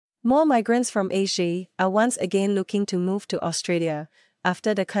More migrants from Asia are once again looking to move to Australia,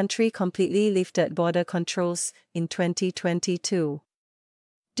 after the country completely lifted border controls in 2022.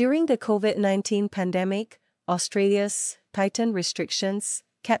 During the COVID-19 pandemic, Australia's tightened restrictions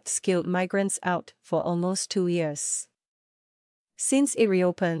kept skilled migrants out for almost 2 years. Since it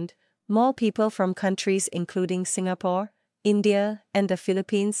reopened, more people from countries including Singapore, India, and the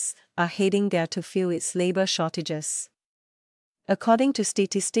Philippines are heading there to fill its labour shortages. According to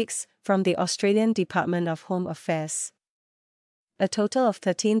statistics from the Australian Department of Home Affairs, a total of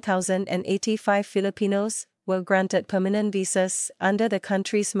 13,085 Filipinos were granted permanent visas under the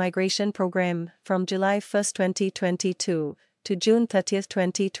country's migration program from July 1, 2022 to June 30,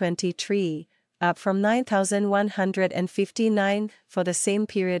 2023, up from 9,159 for the same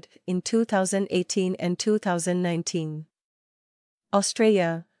period in 2018 and 2019.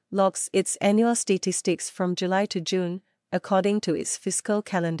 Australia logs its annual statistics from July to June, according to its fiscal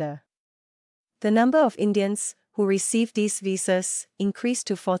calendar. The number of Indians who received these visas increased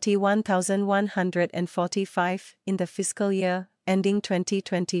to 41,145 in the fiscal year ending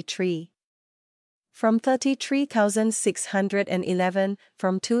 2023, from 33,611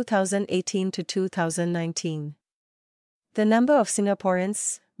 from 2018 to 2019. The number of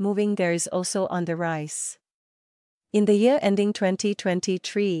Singaporeans moving there is also on the rise. In the year ending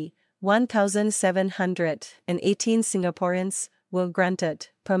 2023, 1,718 Singaporeans were granted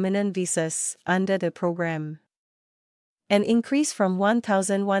permanent visas under the program, an increase from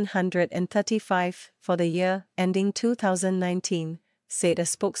 1,135 for the year ending 2019, said a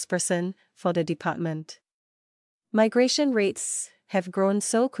spokesperson for the department. Migration rates have grown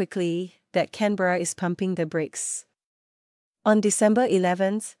so quickly that Canberra is pumping the brakes. On December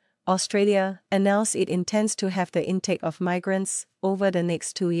 11th, Australia announced it intends to have the intake of migrants over the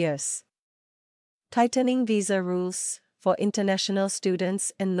next 2 years, tightening visa rules for international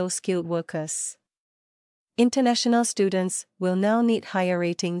students and low-skilled workers. International students will now need higher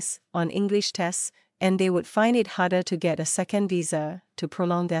ratings on English tests, and they would find it harder to get a second visa to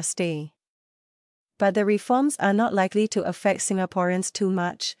prolong their stay. But the reforms are not likely to affect Singaporeans too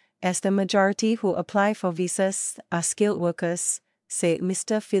much, as the majority who apply for visas are skilled workers, said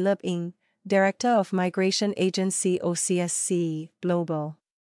Mr. Philip Ng, Director of Migration Agency OCSC Global.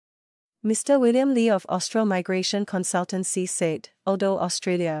 Mr. William Lee of Austral Migration Consultancy said, although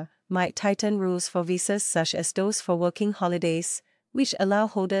Australia might tighten rules for visas such as those for working holidays, which allow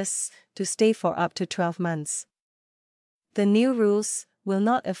holders to stay for up to 12 months, the new rules will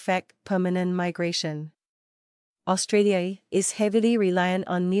not affect permanent migration. Australia is heavily reliant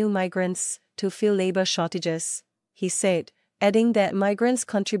on new migrants to fill labour shortages, he said, adding that migrants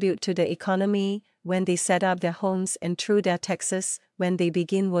contribute to the economy when they set up their homes and through their taxes when they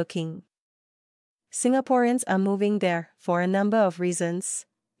begin working. Singaporeans are moving there for a number of reasons,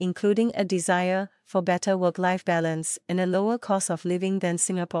 including a desire for better work-life balance and a lower cost of living than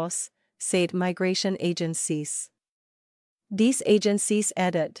Singapore's, said migration agencies. These agencies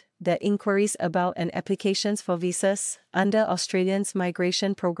added that inquiries about and applications for visas under Australia's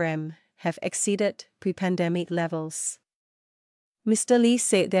migration program have exceeded pre-pandemic levels. Mr. Lee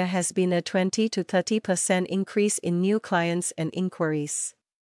said there has been a 20 to 30% increase in new clients and inquiries.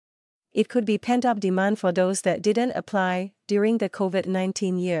 It could be pent-up demand for those that didn't apply during the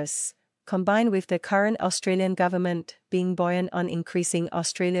COVID-19 years, combined with the current Australian government being buoyant on increasing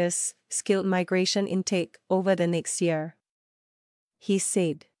Australia's skilled migration intake over the next year, he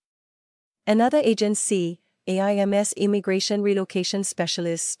said. Another agency, AIMS Immigration Relocation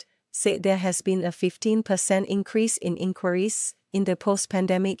Specialist, said there has been a 15% increase in inquiries in the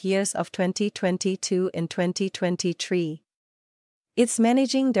post-pandemic years of 2022 and 2023. Its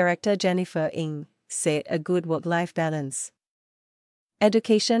managing director Jennifer Ng said a good work-life balance,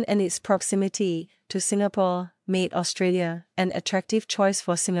 education and its proximity to Singapore made Australia an attractive choice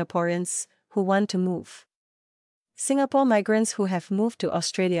for Singaporeans who want to move. Singapore migrants who have moved to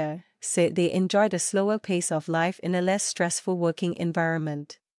Australia said they enjoyed a slower pace of life in a less stressful working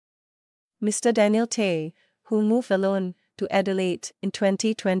environment. Mr. Daniel Tay, who moved alone to Adelaide in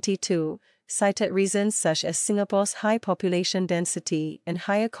 2022, cited reasons such as Singapore's high population density and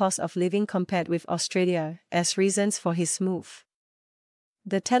higher cost of living compared with Australia as reasons for his move.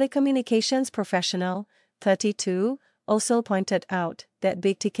 The telecommunications professional, 32, also pointed out that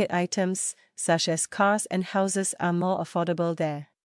big-ticket items such as cars and houses are more affordable there.